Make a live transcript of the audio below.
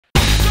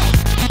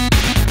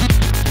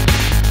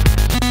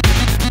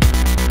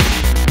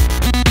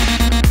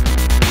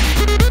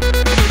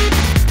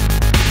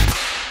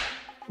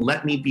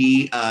let me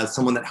be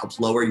someone that helps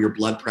lower your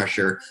blood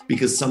pressure,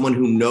 because someone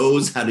who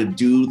knows how to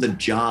do the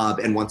job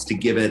and wants to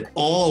give it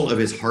all of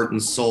his heart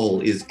and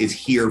soul is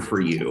here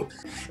for you.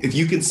 If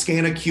you can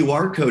scan a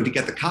QR code to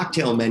get the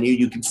cocktail menu,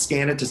 you can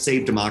scan it to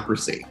save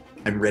democracy.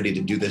 I'm ready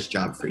to do this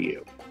job for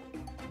you.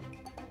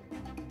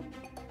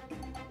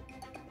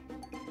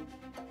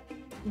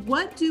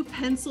 What do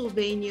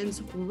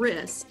Pennsylvanians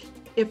risk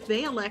if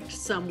they elect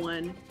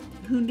someone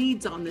who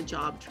needs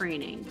on-the-job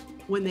training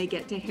when they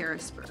get to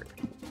Harrisburg?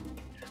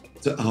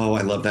 Oh,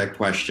 I love that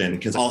question,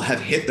 because I'll have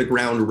hit the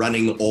ground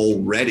running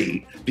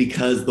already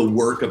because the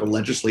work of a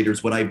legislator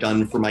is what I've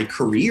done for my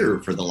career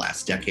for the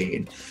last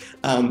decade.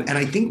 And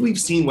I think we've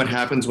seen what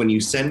happens when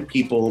you send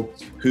people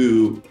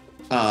who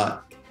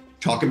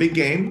talk a big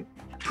game,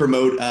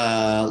 promote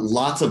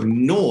lots of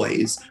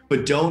noise,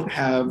 but don't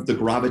have the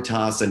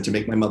gravitas and, to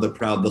make my mother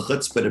proud, the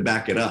chutzpah to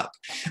back it up,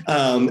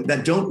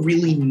 that don't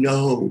really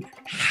know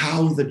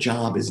how the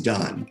job is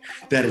done,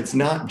 that it's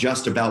not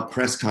just about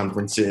press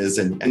conferences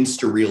and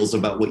Insta reels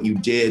about what you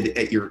did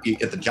at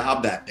the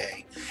job that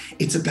day.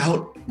 It's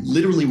about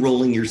literally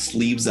rolling your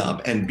sleeves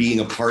up and being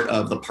a part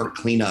of the park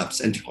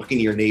cleanups and talking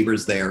to your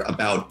neighbors there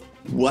about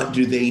what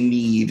do they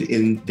need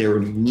in their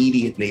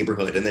immediate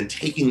neighborhood, and then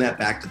taking that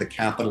back to the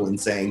Capitol and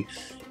saying,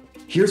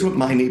 here's what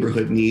my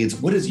neighborhood needs,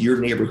 what does your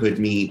neighborhood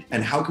need,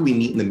 and how can we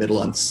meet in the middle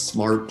on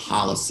smart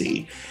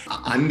policy?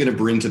 I'm gonna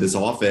bring to this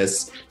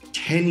office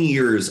 10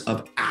 years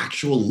of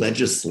actual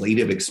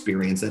legislative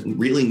experience that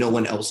really no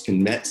one else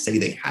can say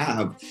they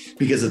have,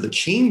 because of the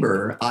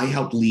chamber. I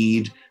helped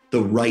lead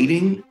the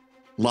writing,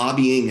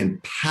 lobbying,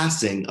 and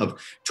passing of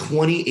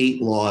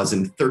 28 laws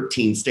in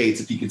 13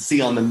 states. If you can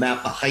see on the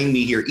map behind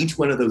me here, each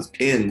one of those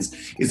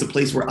pins is a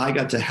place where I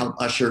got to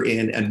help usher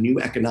in a new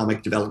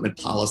economic development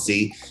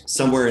policy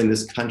somewhere in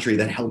this country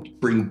that helped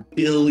bring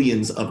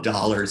billions of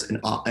dollars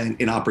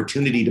in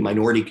opportunity to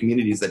minority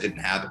communities that didn't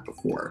have it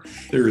before.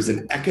 There is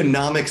an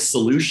economic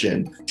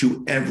solution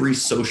to every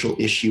social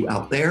issue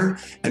out there.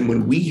 And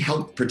when we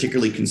help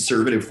particularly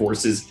conservative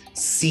forces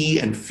see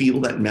and feel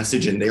that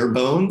message in their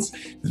bones,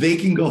 they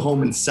can go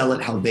home and sell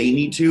it how they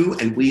need to.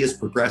 And we as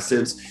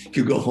progressives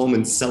can go home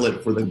and sell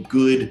it for the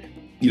good,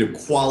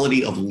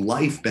 quality of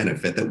life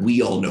benefit that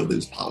we all know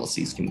those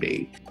policies can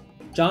be.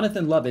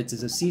 Jonathan Lovitz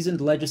is a seasoned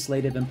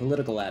legislative and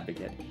political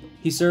advocate.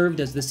 He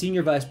served as the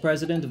senior vice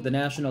president of the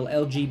National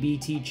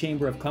LGBT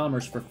Chamber of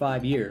Commerce for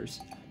 5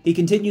 years. He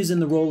continues in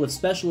the role of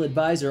special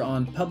advisor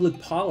on public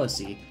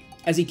policy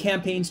as he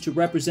campaigns to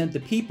represent the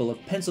people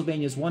of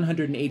Pennsylvania's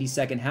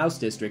 182nd House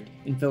District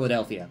in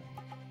Philadelphia.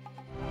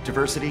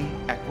 Diversity,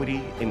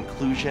 equity,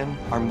 inclusion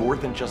are more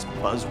than just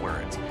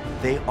buzzwords.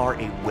 They are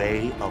a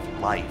way of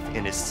life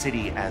in a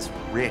city as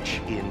rich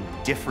in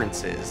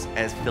differences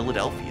as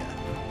Philadelphia.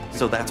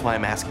 So that's why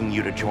I'm asking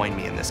you to join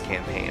me in this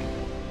campaign.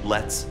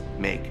 Let's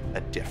make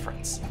a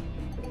difference.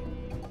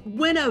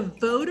 When a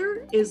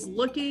voter is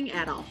looking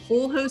at a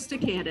whole host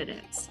of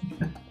candidates,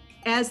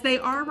 as they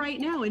are right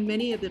now in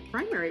many of the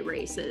primary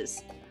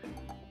races,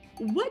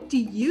 what do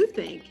you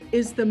think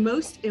is the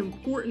most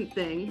important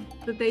thing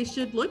that they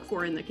should look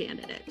for in the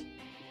candidate?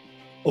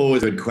 Oh,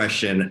 good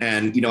question.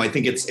 And, I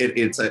think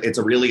it's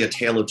really a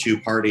tale of two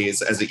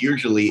parties, as it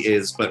usually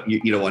is. But,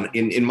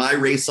 in my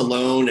race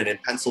alone, and in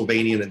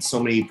Pennsylvania and in so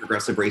many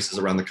progressive races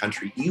around the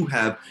country, you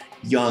have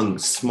young,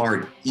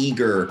 smart,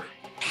 eager,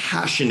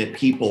 passionate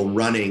people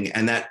running,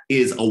 and that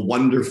is a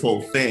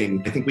wonderful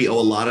thing. I think we owe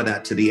a lot of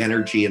that to the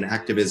energy and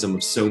activism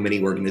of so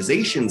many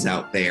organizations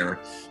out there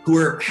who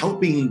are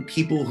helping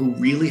people who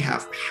really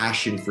have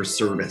passion for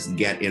service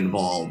get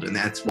involved. And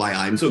that's why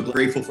I'm so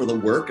grateful for the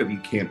work of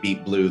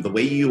YouCantBeatBlue. The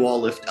way you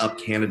all lift up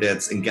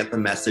candidates and get the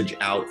message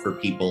out for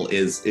people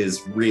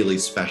is really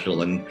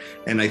special, and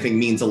I think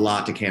means a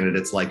lot to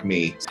candidates like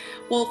me.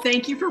 Well,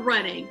 thank you for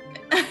running.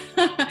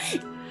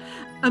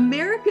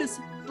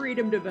 America's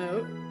freedom to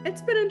vote,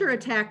 it's been under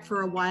attack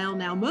for a while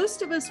now.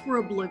 Most of us were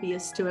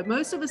oblivious to it.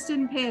 Most of us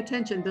didn't pay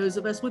attention. Those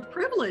of us with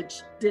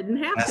privilege didn't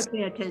have to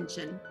pay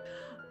attention.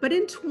 But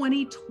in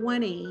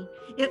 2020,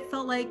 it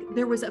felt like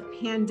there was a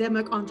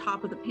pandemic on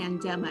top of the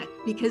pandemic,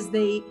 because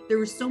there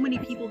were so many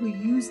people who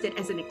used it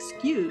as an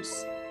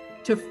excuse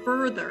to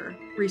further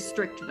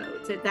restrict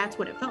votes. That's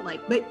what it felt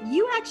like. But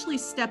you actually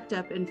stepped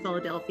up in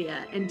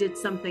Philadelphia and did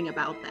something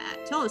about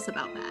that. Tell us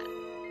about that.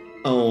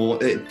 Oh,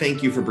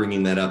 thank you for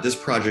bringing that up. This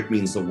project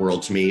means the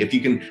world to me. If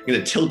you can, I'm going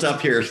to tilt up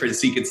here so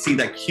you can see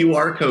that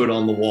QR code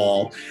on the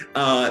wall.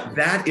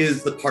 That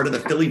is the part of the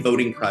Philly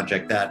Voting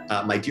Project that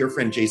my dear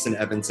friend Jason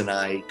Evans and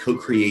I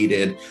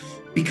co-created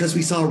because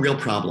we saw a real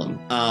problem.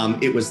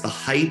 It was the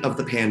height of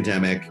the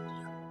pandemic.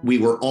 We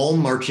were all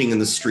marching in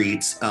the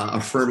streets,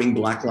 affirming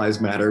Black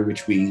Lives Matter,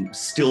 which we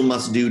still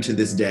must do to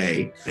this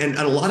day. And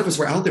a lot of us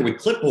were out there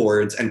with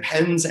clipboards and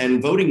pens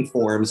and voting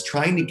forms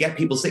trying to get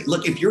people to say,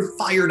 look, if you're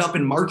fired up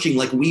and marching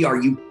like we are,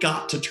 you've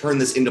got to turn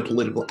this into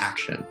political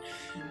action.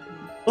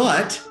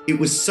 But it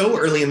was so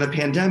early in the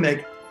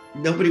pandemic,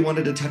 nobody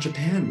wanted to touch a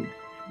pen.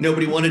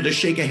 Nobody wanted to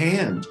shake a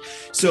hand.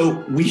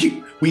 So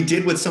we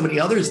did what so many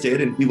others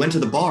did, and we went to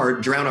the bar,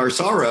 drown our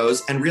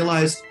sorrows, and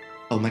realized,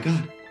 oh my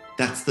God,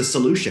 That's the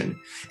solution.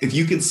 If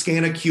you can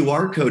scan a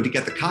QR code to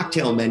get the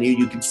cocktail menu,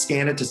 you can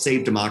scan it to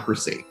save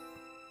democracy.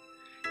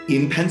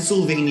 In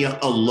Pennsylvania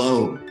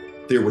alone,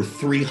 there were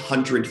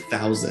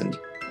 300,000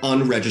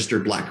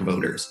 unregistered Black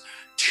voters,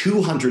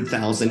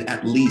 200,000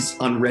 at least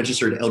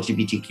unregistered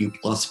LGBTQ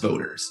plus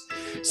voters.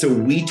 So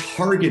we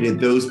targeted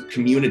those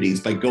communities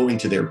by going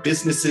to their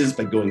businesses,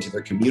 by going to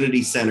their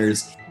community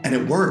centers, and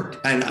it worked.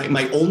 And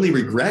my only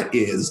regret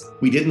is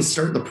we didn't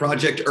start the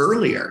project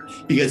earlier,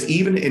 because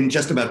even in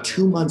just about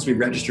 2 months, we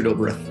registered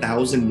over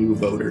 1,000 new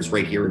voters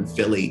right here in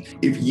Philly.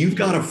 If you've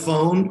got a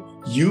phone,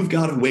 you've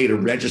got a way to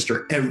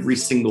register every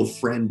single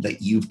friend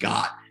that you've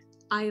got.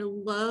 I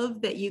love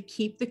that you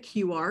keep the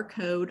QR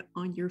code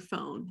on your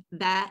phone.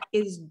 That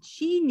is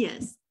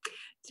genius.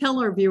 Tell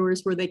our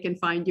viewers where they can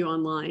find you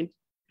online.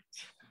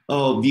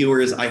 Oh,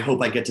 viewers, I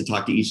hope I get to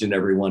talk to each and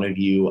every one of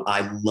you.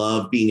 I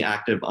love being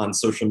active on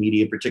social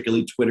media,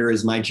 particularly Twitter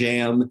is my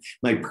jam.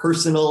 My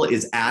personal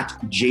is at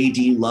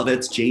JD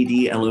Lovitz,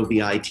 JD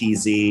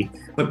Lovitz.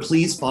 But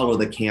please follow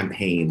the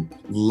campaign,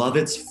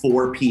 Lovitz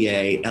for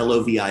PA,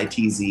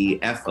 Lovitz,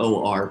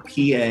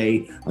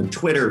 FORPA, on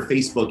Twitter,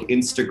 Facebook,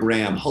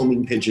 Instagram,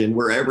 Homing Pigeon,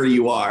 wherever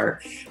you are.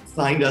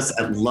 Find us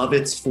at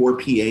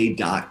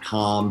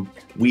lovitzforpa.com.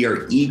 We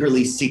are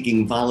eagerly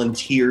seeking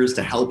volunteers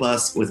to help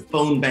us with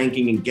phone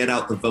banking and get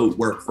out the vote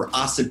work for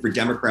us and for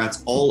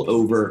Democrats all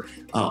over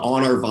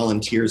on our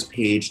volunteers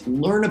page.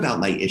 Learn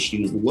about my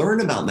issues, learn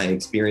about my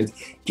experience,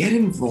 get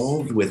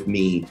involved with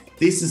me.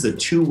 This is a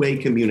two-way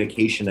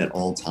communication at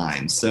all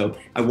times. So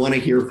I want to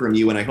hear from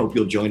you, and I hope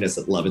you'll join us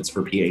at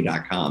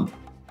lovitzforpa.com.